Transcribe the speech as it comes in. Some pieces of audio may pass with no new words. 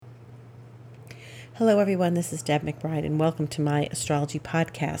Hello, everyone. This is Deb McBride, and welcome to my astrology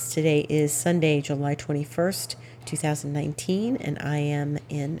podcast. Today is Sunday, July 21st, 2019, and I am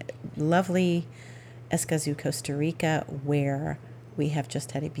in lovely Escazú, Costa Rica, where we have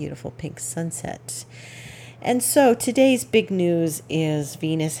just had a beautiful pink sunset. And so today's big news is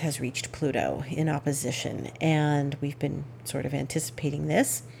Venus has reached Pluto in opposition, and we've been sort of anticipating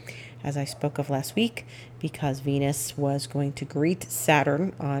this, as I spoke of last week, because Venus was going to greet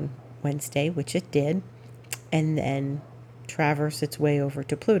Saturn on Wednesday, which it did, and then traverse its way over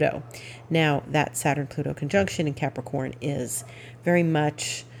to Pluto. Now, that Saturn-Pluto conjunction in Capricorn is very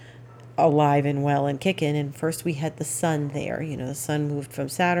much alive and well and kicking. And first we had the sun there. The sun moved from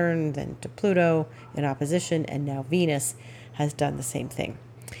Saturn, then to Pluto in opposition, and now Venus has done the same thing.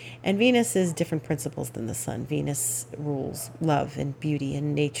 And Venus is different principles than the sun. Venus rules love and beauty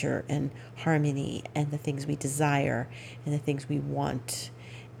and nature and harmony and the things we desire and the things we want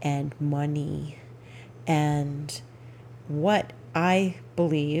and money. And what I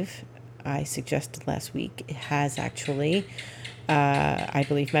believe, I suggested last week, has actually, I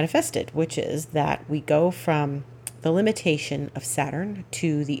believe, manifested, which is that we go from the limitation of Saturn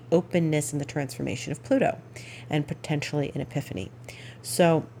to the openness and the transformation of Pluto, and potentially an epiphany.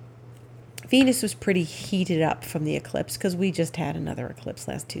 So Venus was pretty heated up from the eclipse because we just had another eclipse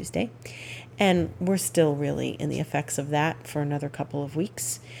last Tuesday. And we're still really in the effects of that for another couple of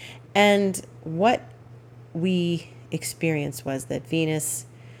weeks. And what we experienced was that Venus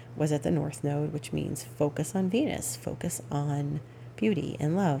was at the North Node, which means focus on Venus, focus on beauty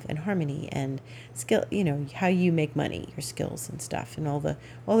and love and harmony and skill, how you make money, your skills and stuff, and all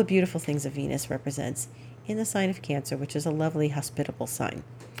the beautiful things that Venus represents in the sign of Cancer, which is a lovely, hospitable sign,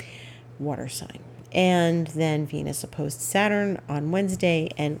 water sign. And then Venus opposed Saturn on Wednesday,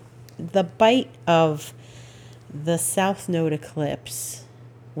 and the bite of the South Node eclipse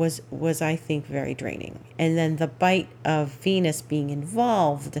was I think very draining. And then the bite of Venus being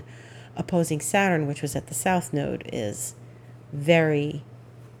involved opposing Saturn, which was at the South Node, is very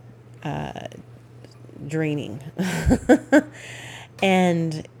draining.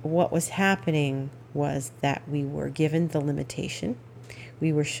 And what was happening was that we were given the limitation,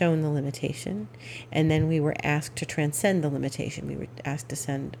 we were shown the limitation, and then we were asked to transcend the limitation. We were asked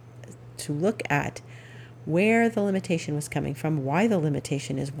to look at where the limitation was coming from, why the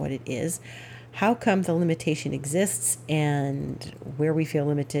limitation is what it is, how come the limitation exists, and where we feel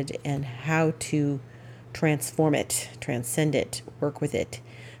limited, and how to transform it, transcend it, work with it.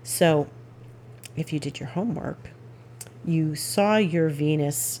 So if you did your homework, you saw your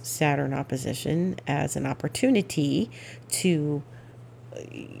Venus-Saturn opposition as an opportunity to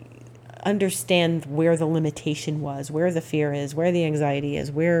understand where the limitation was, where the fear is, where the anxiety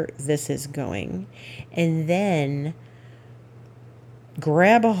is, where this is going, and then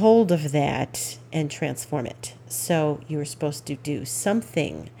grab a hold of that and transform it. So you were supposed to do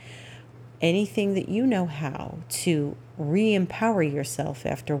something, anything that you know how, to re-empower yourself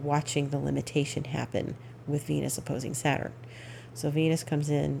after watching the limitation happen with Venus opposing Saturn. So Venus comes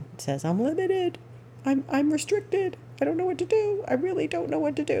in, says, I'm limited, I'm restricted, I don't know what to do. I really don't know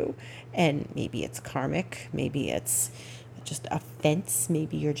what to do. And maybe it's karmic. Maybe it's just a fence.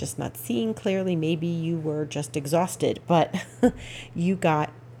 Maybe you're just not seeing clearly. Maybe you were just exhausted, but you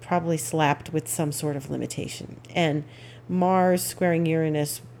got probably slapped with some sort of limitation. And Mars squaring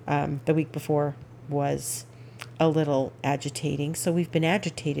Uranus the week before was a little agitating. So we've been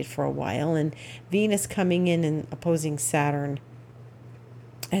agitated for a while. And Venus coming in and opposing Saturn,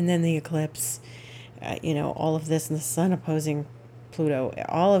 and then the eclipse, all of this, and the sun opposing Pluto,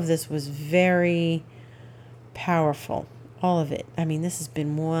 all of this was very powerful. All of it. I mean, this has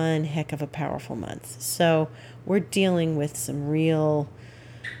been one heck of a powerful month. So we're dealing with some real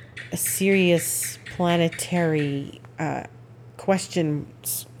serious planetary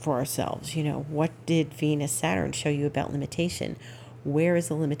questions for ourselves. What did Venus, Saturn show you about limitation? Where is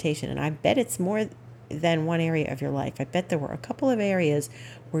the limitation? And I bet it's more than one area of your life. I bet there were a couple of areas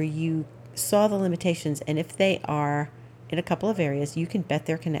where you saw the limitations, and if they are in a couple of areas, you can bet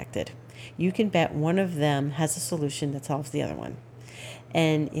they're connected. You can bet one of them has a solution that solves the other one.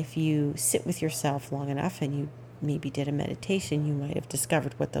 And if you sit with yourself long enough and you maybe did a meditation, you might have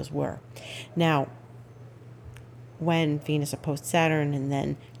discovered what those were. Now, when Venus opposed Saturn and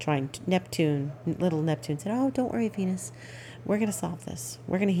then trying to little Neptune said, oh, don't worry, Venus, we're going to solve this.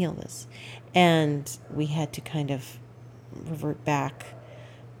 We're going to heal this. And we had to kind of revert back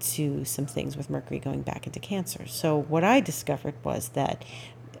to some things with Mercury going back into Cancer. So what I discovered was that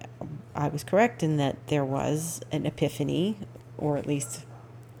I was correct in that there was an epiphany, or at least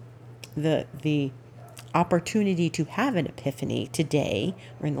the opportunity to have an epiphany today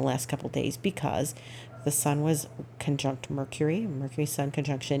or in the last couple of days because the sun was conjunct Mercury, Mercury-Sun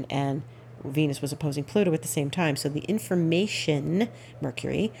conjunction, and Venus was opposing Pluto at the same time. So the information,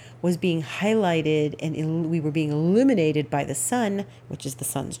 Mercury, was being highlighted and we were being illuminated by the sun, which is the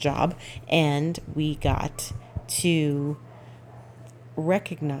sun's job, and we got to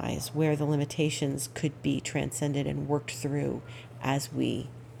recognize where the limitations could be transcended and worked through as we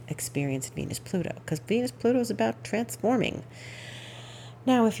experienced Venus-Pluto, because Venus-Pluto is about transforming.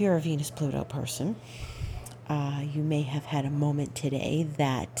 Now, if you're a Venus-Pluto person, you may have had a moment today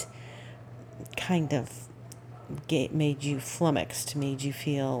that kind of made you flummoxed, made you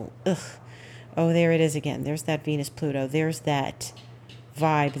feel, ugh, oh, there it is again. There's that Venus-Pluto. There's that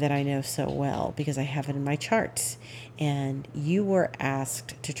vibe that I know so well because I have it in my charts. And you were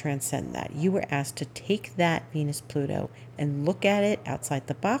asked to transcend that. You were asked to take that Venus-Pluto and look at it outside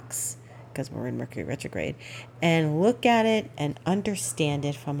the box, because we're in Mercury retrograde, and look at it and understand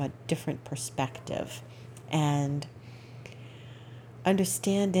it from a different perspective. And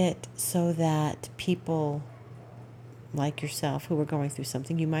understand it so that people like yourself who were going through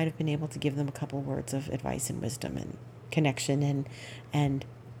something, you might have been able to give them a couple words of advice and wisdom and connection. And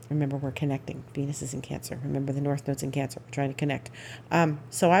remember, we're connecting. Venus is in Cancer. Remember, the North Node's in Cancer. We're trying to connect.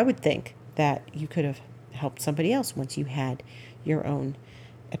 So I would think that you could have helped somebody else once you had your own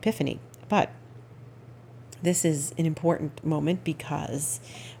epiphany. But this is an important moment because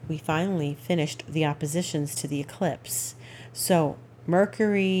we finally finished the oppositions to the eclipse. So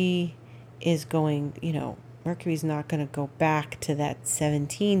Mercury is going, Mercury's not going to go back to that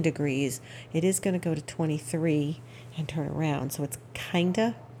 17 degrees. It is going to go to 23 and turn around. So it's kind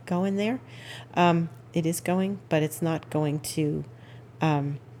of going there. It is going, but it's not going to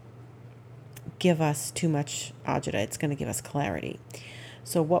give us too much agita. It's going to give us clarity.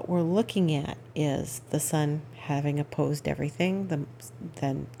 So what we're looking at is the sun having opposed everything,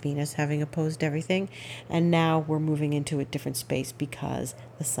 then Venus having opposed everything, and now we're moving into a different space because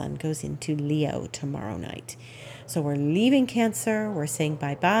the sun goes into Leo tomorrow night. So we're leaving Cancer, we're saying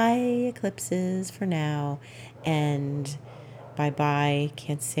bye-bye eclipses for now, and bye-bye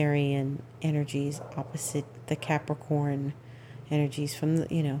Cancerian energies opposite the Capricorn energies from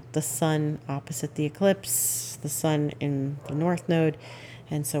the sun opposite the eclipse, the sun in the North Node.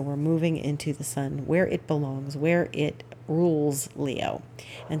 And so we're moving into the sun where it belongs, where it rules Leo.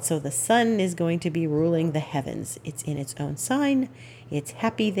 And so the sun is going to be ruling the heavens. It's in its own sign. It's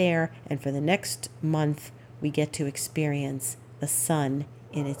happy there. And for the next month, we get to experience the sun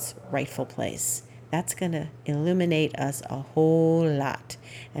in its rightful place. That's going to illuminate us a whole lot.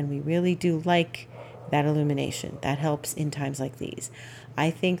 And we really do like that illumination. That helps in times like these. I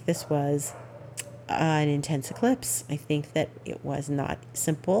think this was an intense eclipse. I think that it was not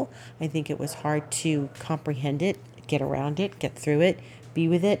simple. I think it was hard to comprehend it, get around it, get through it, be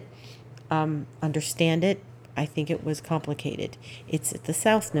with it, understand it. I think it was complicated. It's at the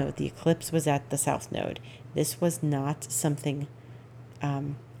South Node. The eclipse was at the South Node. This was not something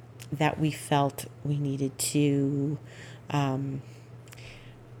that we felt we needed to,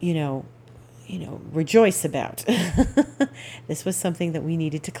 rejoice about. This was something that we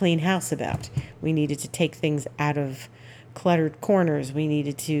needed to clean house about. We needed to take things out of cluttered corners. We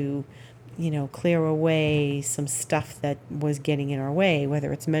needed to, clear away some stuff that was getting in our way,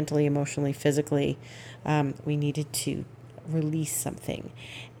 whether it's mentally, emotionally, physically. We needed to release something.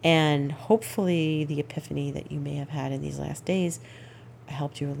 And hopefully the epiphany that you may have had in these last days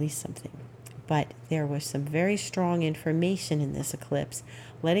helped you release something. But there was some very strong information in this eclipse,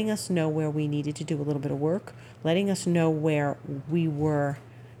 letting us know where we needed to do a little bit of work, letting us know where we were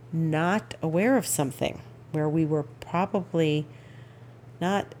not aware of something, where we were probably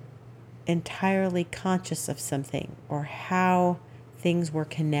not entirely conscious of something, or how things were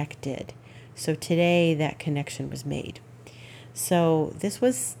connected. So today that connection was made. So this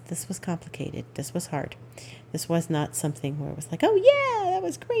was complicated. This was hard. This was not something where it was like, oh yeah, that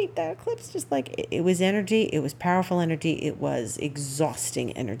was great. That eclipse, just like it was energy. It was powerful energy. It was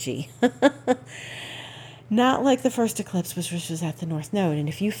exhausting energy. Not like the first eclipse, which was at the North Node. And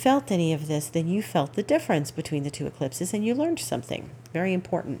if you felt any of this, then you felt the difference between the two eclipses and you learned something very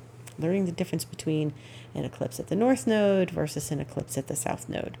important. Learning the difference between an eclipse at the North Node versus an eclipse at the South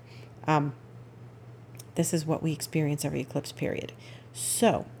Node. This is what we experience every eclipse period.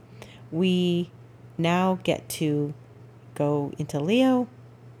 So we now get to go into Leo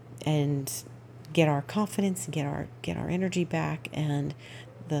and get our confidence, get our energy back, and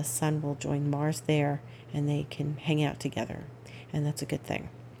the sun will join Mars there and they can hang out together, and that's a good thing.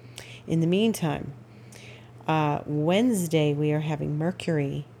 In the meantime, Wednesday we are having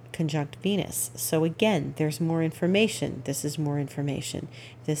Mercury conjunct Venus. So again, there's more information. This is more information.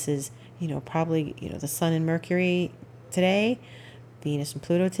 This is, probably, the Sun and Mercury today, Venus and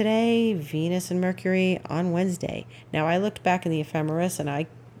Pluto today, Venus and Mercury on Wednesday. Now, I looked back in the ephemeris and I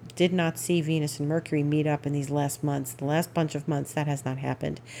did not see Venus and Mercury meet up in these last months. The last bunch of months, that has not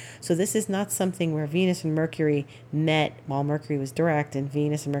happened. So this is not something where Venus and Mercury met while Mercury was direct and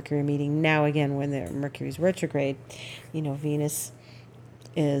Venus and Mercury are meeting now again when Mercury's retrograde. Venus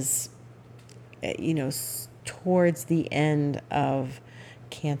is, towards the end of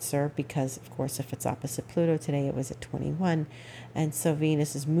Cancer, because of course if it's opposite Pluto today, it was at 21, and so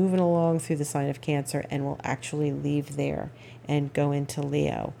Venus is moving along through the sign of Cancer and will actually leave there and go into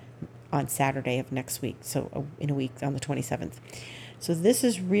Leo on Saturday of next week, so in a week on the 27th. So this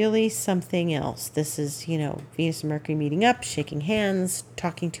is really something else. This is, Venus and Mercury meeting up, shaking hands,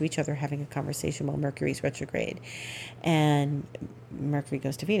 talking to each other, having a conversation while Mercury's retrograde. And Mercury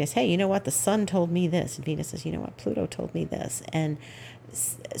goes to Venus, hey, you know what? The Sun told me this. And Venus says, you know what? Pluto told me this. And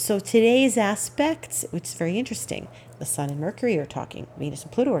so today's aspects, which is very interesting, the Sun and Mercury are talking, Venus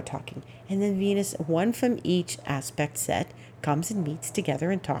and Pluto are talking. And then Venus, one from each aspect set, comes and meets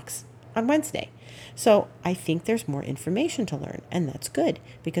together and talks on Wednesday. So I think there's more information to learn, and that's good,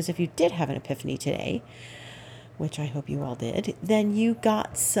 because if you did have an epiphany today, which I hope you all did, then you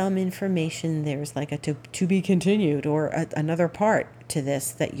got some information. There's like a to be continued or another part to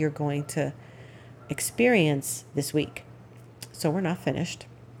this that you're going to experience this week. So we're not finished,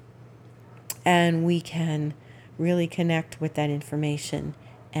 and we can really connect with that information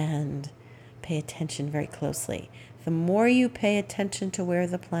and pay attention very closely. The more you pay attention to where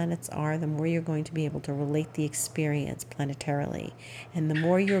the planets are, the more you're going to be able to relate the experience planetarily. And the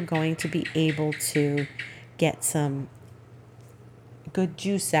more you're going to be able to get some good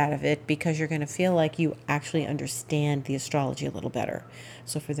juice out of it, because you're going to feel like you actually understand the astrology a little better.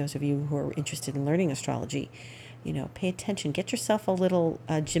 So for those of you who are interested in learning astrology, pay attention. Get yourself a little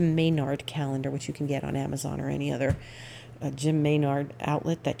Jim Maynard calendar, which you can get on Amazon or any other Jim Maynard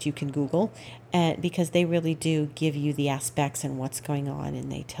outlet that you can Google, and because they really do give you the aspects and what's going on,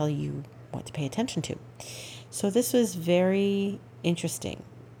 and they tell you what to pay attention to. So this was very interesting.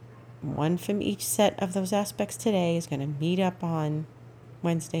 One from each set of those aspects today is going to meet up on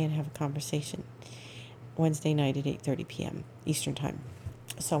Wednesday and have a conversation Wednesday night at 8:30 p.m. Eastern Time.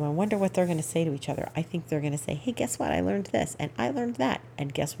 So I wonder what they're going to say to each other. I think they're going to say, hey, guess what? I learned this, and I learned that,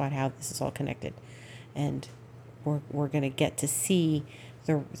 and guess what? How this is all connected. And we're going to get to see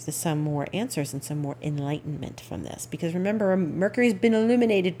some more answers and some more enlightenment from this. Because remember, Mercury's been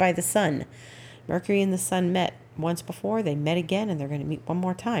illuminated by the Sun. Mercury and the Sun met once before. They met again, and they're going to meet one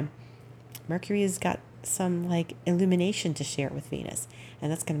more time. Mercury has got some illumination to share with Venus,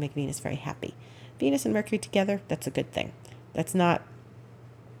 and that's going to make Venus very happy. Venus and Mercury together, that's a good thing. That's not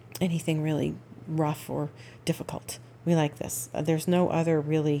anything really rough or difficult. We like this. There's no other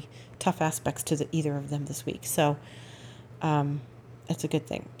really tough aspects to either of them this week. So that's a good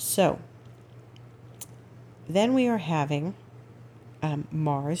thing. So then we are having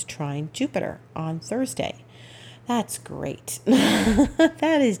Mars trine Jupiter on Thursday. That's great.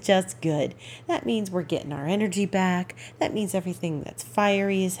 That is just good. That means we're getting our energy back. That means everything that's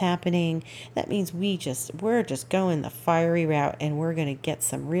fiery is happening. That means we're just going the fiery route, and we're going to get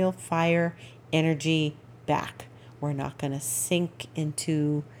some real fire energy back. We're not going to sink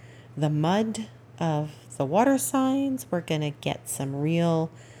into the mud of the water signs. We're going to get some real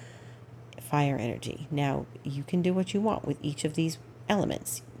fire energy. Now, you can do what you want with each of these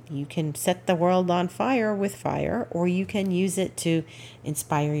elements. You can set the world on fire with fire, or you can use it to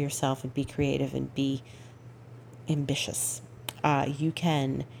inspire yourself and be creative and be ambitious. You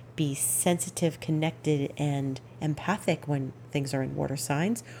can be sensitive, connected, and empathic when things are in water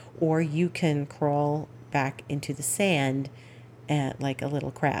signs, or you can crawl back into the sand like a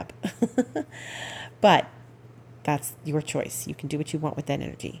little crab. But that's your choice. You can do what you want with that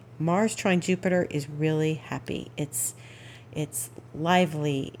energy. Mars trine Jupiter is really happy. It's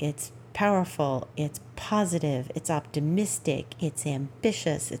lively, it's powerful, it's positive, it's optimistic, it's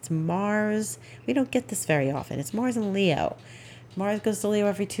ambitious, it's Mars. We don't get this very often. It's Mars in Leo. Mars goes to Leo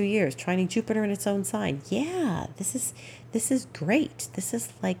every 2 years, trining Jupiter in its own sign. Yeah, this is great. This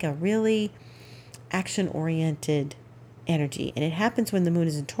is like a really action-oriented energy. And it happens when the moon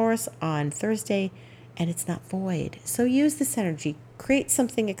is in Taurus on Thursday, and it's not void. So use this energy. Create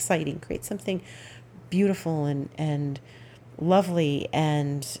something exciting. Create something beautiful and lovely,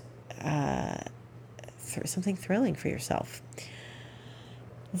 and something thrilling for yourself.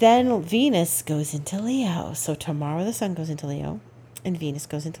 Then Venus goes into Leo. So tomorrow the Sun goes into Leo, and Venus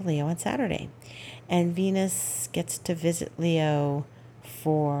goes into Leo on Saturday. And Venus gets to visit Leo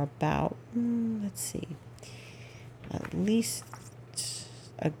for about, let's see, at least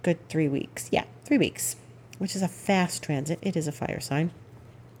a good 3 weeks. Yeah, 3 weeks, which is a fast transit. It is a fire sign.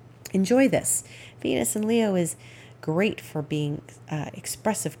 Enjoy this. Venus in Leo is great for being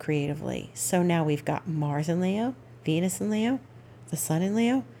expressive creatively. So now we've got Mars in Leo, Venus in Leo, the Sun in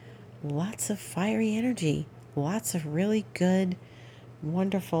Leo. Lots of fiery energy. Lots of really good,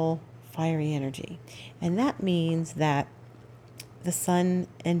 wonderful, fiery energy. And that means that the Sun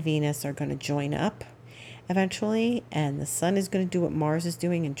and Venus are going to join up eventually, and the Sun is going to do what Mars is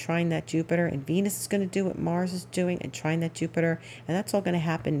doing and trine that Jupiter, and Venus is going to do what Mars is doing and trine that Jupiter, and that's all going to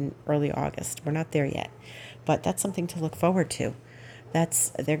happen in early August. We're not there yet, but that's something to look forward to.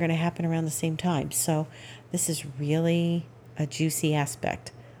 They're going to happen around the same time. So this is really a juicy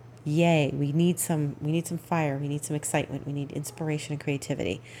aspect. Yay, we need some fire, we need some excitement, we need inspiration and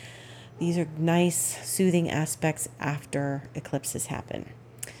creativity. These are nice, soothing aspects after eclipses happen.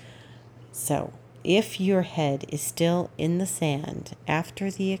 So if your head is still in the sand after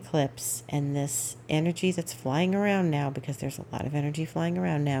the eclipse and this energy that's flying around now, because there's a lot of energy flying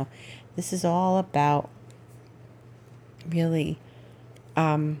around now, this is all about really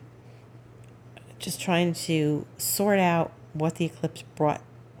just trying to sort out what the eclipse brought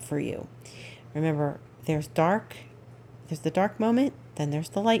for you. Remember, there's the dark moment, then there's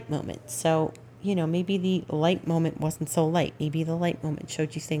the light moment. So maybe the light moment wasn't so light. Maybe the light moment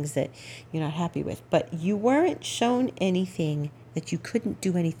showed you things that you're not happy with. But you weren't shown anything that you couldn't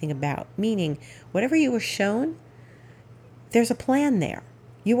do anything about. Meaning, whatever you were shown, there's a plan there.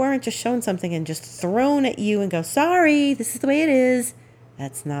 You weren't just shown something and just thrown at you and go, sorry, this is the way it is.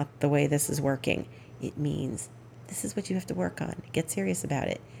 That's not the way this is working. It means this is what you have to work on. Get serious about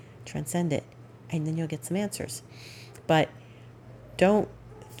it. Transcend it. And then you'll get some answers. But don't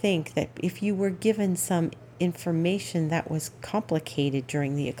think that if you were given some information that was complicated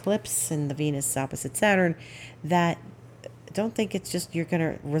during the eclipse and the Venus opposite Saturn, don't think it's just you're going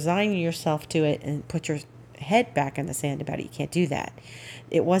to resign yourself to it and put your head back in the sand about it. You can't do that.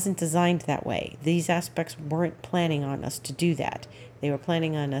 It wasn't designed that way. These aspects weren't planning on us to do that. They were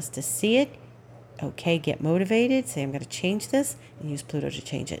planning on us to see it, okay, get motivated, say I'm going to change this, and use Pluto to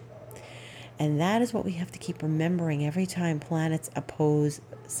change it. And that is what we have to keep remembering every time planets oppose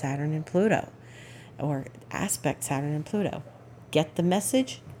Saturn and Pluto, or aspect Saturn and Pluto. Get the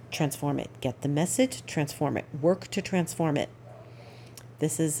message, transform it. Get the message, transform it. Work to transform it.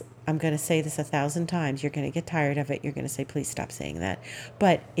 I'm going to say this 1,000 times. You're going to get tired of it. You're going to say, please stop saying that.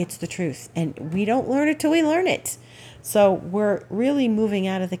 But it's the truth. And we don't learn it till we learn it. So we're really moving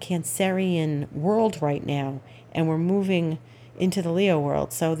out of the Cancerian world right now, and we're moving into the Leo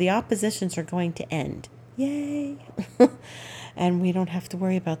world. So the oppositions are going to end. Yay! And we don't have to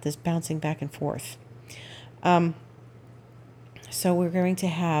worry about this bouncing back and forth. So we're going to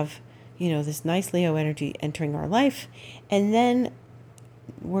have, this nice Leo energy entering our life. And then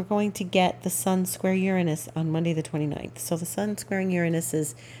we're going to get the Sun square Uranus on Monday the 29th. So the Sun squaring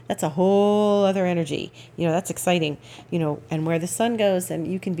Uranus that's a whole other energy. That's exciting. And where the Sun goes, and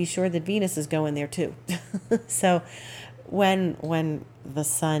you can be sure that Venus is going there too. So when the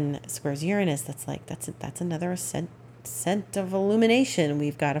Sun squares Uranus, that's another scent of illumination.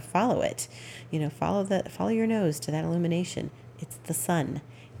 We've got to follow it. Follow your nose to that illumination. It's the Sun.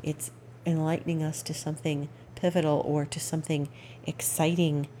 It's enlightening us to something pivotal or to something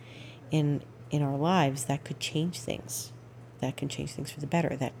exciting in our lives that could change things. That can change things for the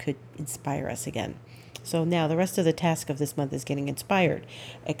better. That could inspire us again. So now the rest of the task of this month is getting inspired,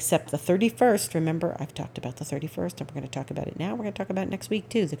 except the 31st. Remember, I've talked about the 31st, and we're going to talk about it now. We're going to talk about it next week,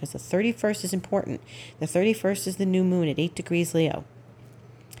 too, because the 31st is important. The 31st is the new moon at 8 degrees Leo.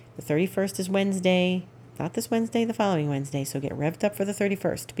 The 31st is Wednesday, not this Wednesday, the following Wednesday. So get revved up for the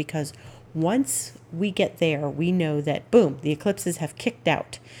 31st, because once we get there, we know that, boom, the eclipses have kicked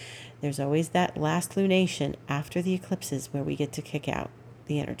out. There's always that last lunation after the eclipses where we get to kick out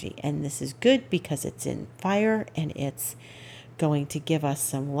the energy. And this is good because it's in fire and it's going to give us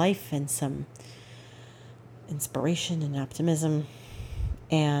some life and some inspiration and optimism.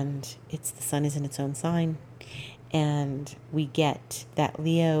 And the Sun is in its own sign. And we get that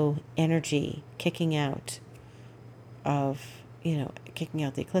Leo energy kicking out the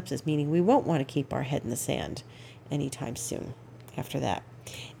eclipses, meaning we won't want to keep our head in the sand anytime soon after that.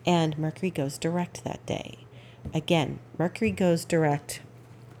 And Mercury goes direct that day. Again, Mercury goes direct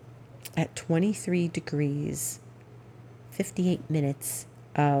at 23 degrees, 58 minutes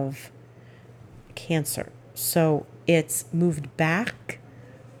of Cancer. So it's moved back.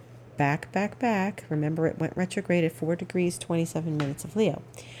 Remember, it went retrograde at 4 degrees, 27 minutes of Leo.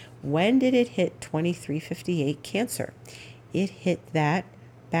 When did it hit 23:58 Cancer? it hit that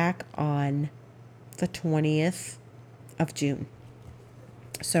back on the 20th of June.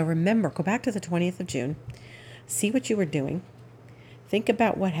 So remember, go back to the 20th of June, see what you were doing, think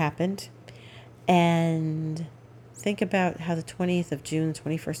about what happened, and think about how the 20th of June,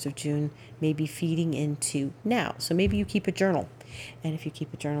 21st of June may be feeding into now. So maybe you keep a journal. And if you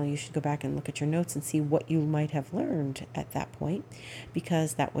keep a journal, you should go back and look at your notes and see what you might have learned at that point,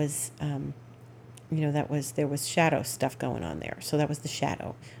 because that was, there was shadow stuff going on there. So that was the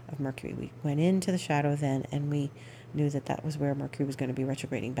shadow of Mercury. We went into the shadow then, and we knew that that was where Mercury was going to be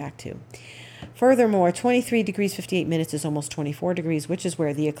retrograding back to. Furthermore, 23 degrees 58 minutes is almost 24 degrees, which is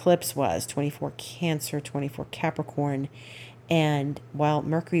where the eclipse was, 24 Cancer, 24 Capricorn. And while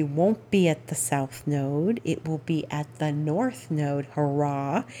Mercury won't be at the south node, it will be at the north node.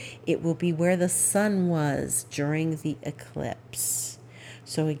 Hurrah! It will be where the sun was during the eclipse.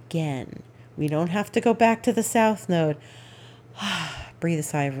 So again, we don't have to go back to the south node. Breathe a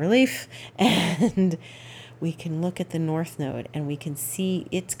sigh of relief, and we can look at the north node and we can see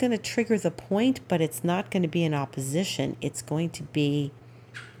it's going to trigger the point, but it's not going to be in opposition. It's going to be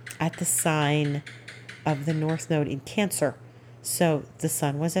at the sign of the north node in Cancer. So the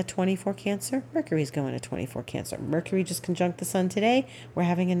sun was at 24 Cancer. Mercury's going to 24 Cancer. Mercury just conjunct the sun today. We're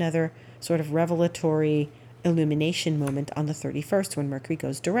having another sort of revelatory illumination moment on the 31st when Mercury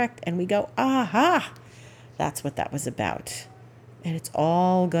goes direct and we go, aha! That's what that was about. And it's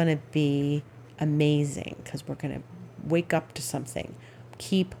all going to be amazing because we're going to wake up to something.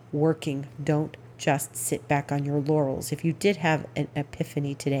 Keep working. Don't just sit back on your laurels. If you did have an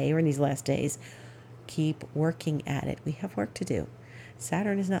epiphany today or in these last days, keep working at it. We have work to do.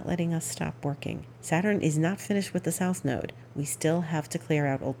 Saturn is not letting us stop working. Saturn is not finished with the south node. We still have to clear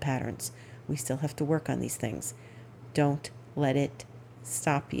out old patterns. We still have to work on these things. Don't let it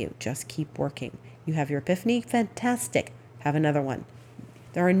stop you. Just keep working. You have your epiphany? Fantastic. Have another one.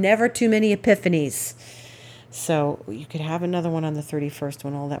 There are never too many epiphanies. So you could have another one on the 31st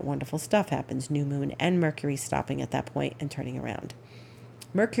when all that wonderful stuff happens. New moon and Mercury stopping at that point and turning around.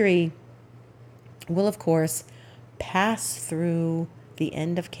 Mercury will, of course, pass through the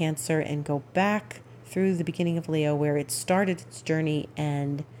end of Cancer and go back through the beginning of Leo, where it started its journey,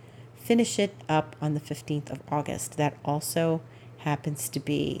 and finish it up on the 15th of August. That also happens to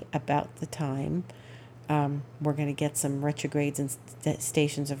be about the time we're going to get some retrogrades and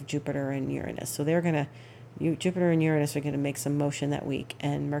stations of Jupiter and Uranus. So Jupiter and Uranus are going to make some motion that week,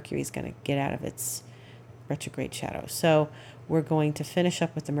 and Mercury is going to get out of its retrograde shadow. So we're going to finish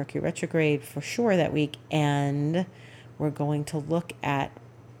up with the Mercury retrograde for sure that week, and we're going to look at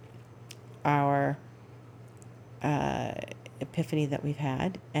our epiphany that we've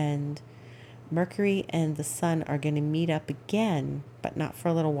had, and Mercury and the sun are going to meet up again, but not for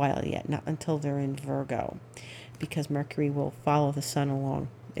a little while yet, not until they're in Virgo, because Mercury will follow the sun along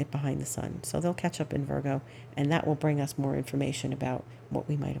behind the sun. So they'll catch up in Virgo, and that will bring us more information about what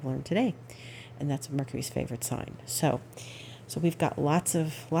we might have learned today. And that's Mercury's favorite sign. So we've got lots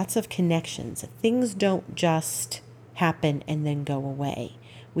of connections. Things don't just happen and then go away.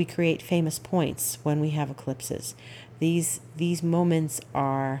 We create famous points when we have eclipses. These moments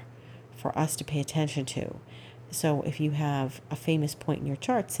are for us to pay attention to. So if you have a famous point in your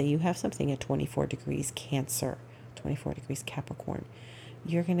chart, say you have something at 24 degrees Cancer, 24 degrees Capricorn,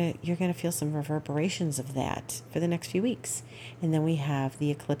 you're gonna feel some reverberations of that for the next few weeks. And then we have the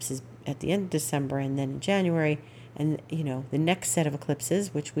eclipses at the end of December and then in January, and the next set of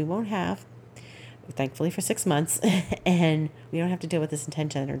eclipses, which we won't have, thankfully, for 6 months, and we don't have to deal with this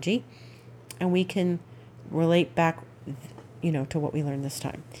intense energy, and we can relate back, to what we learned this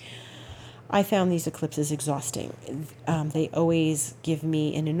time. I found these eclipses exhausting. They always give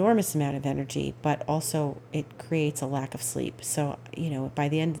me an enormous amount of energy, but also it creates a lack of sleep. So, by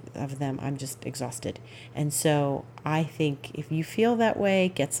the end of them, I'm just exhausted. And so I think if you feel that way,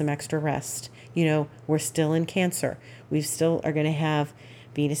 get some extra rest. We're still in Cancer. We still are going to have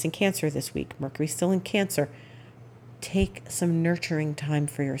Venus in Cancer this week. Mercury's still in Cancer. Take some nurturing time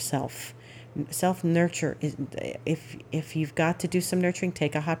for yourself. Self-nurture is, if you've got to do some nurturing,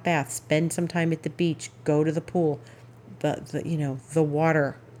 take a hot bath, spend some time at the beach, go to the pool. The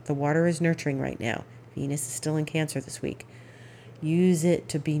water is nurturing right now. Venus is still in Cancer this week. Use it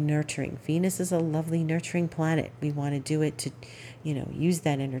to be nurturing. Venus is a lovely nurturing planet. We want to do it to use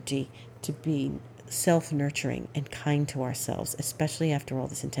that energy to be self-nurturing and kind to ourselves, especially after all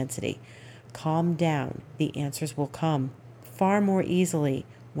this intensity. Calm down. The answers will come far more easily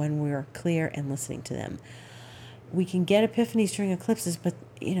when we're clear and listening to them. We can get epiphanies during eclipses, but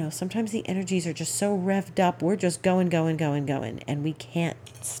sometimes the energies are just so revved up. We're just going, and we can't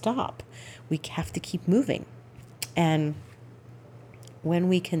stop. We have to keep moving. And when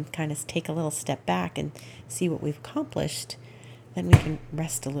we can kind of take a little step back and see what we've accomplished, then we can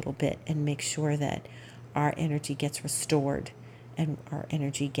rest a little bit and make sure that our energy gets restored and our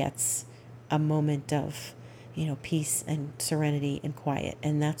energy gets a moment of, peace and serenity and quiet.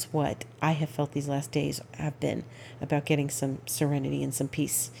 And that's what I have felt these last days have been about, getting some serenity and some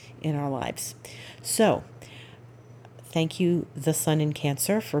peace in our lives. So, thank you, the sun in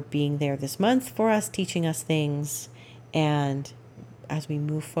Cancer, for being there this month for us, teaching us things. And as we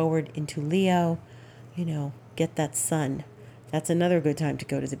move forward into Leo, get that sun. That's another good time to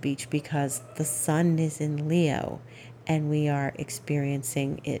go to the beach, because the sun is in Leo and we are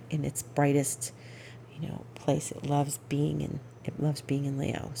experiencing it in its brightest, place. It loves being in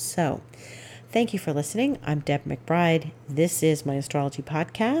Leo. So, thank you for listening. I'm Deb McBride. This is my astrology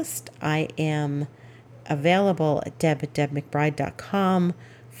podcast. I am available at deb@debmcbride.com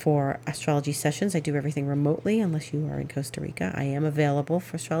for astrology sessions. I do everything remotely unless you are in Costa Rica. I am available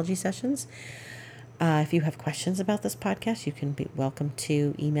for astrology sessions. If you have questions about this podcast, you can be welcome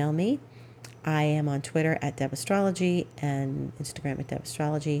to email me. I am on Twitter at debastrology and Instagram at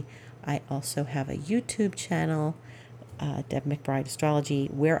debastrology. I also have a YouTube channel, Deb McBride Astrology,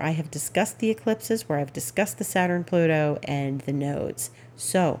 where I have discussed the eclipses, where I've discussed the Saturn, Pluto, and the nodes.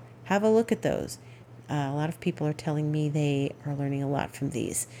 So have a look at those. A lot of people are telling me they are learning a lot from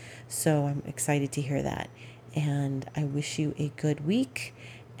these. So I'm excited to hear that. And I wish you a good week,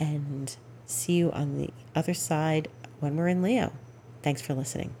 and see you on the other side when we're in Leo. Thanks for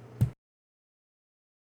listening.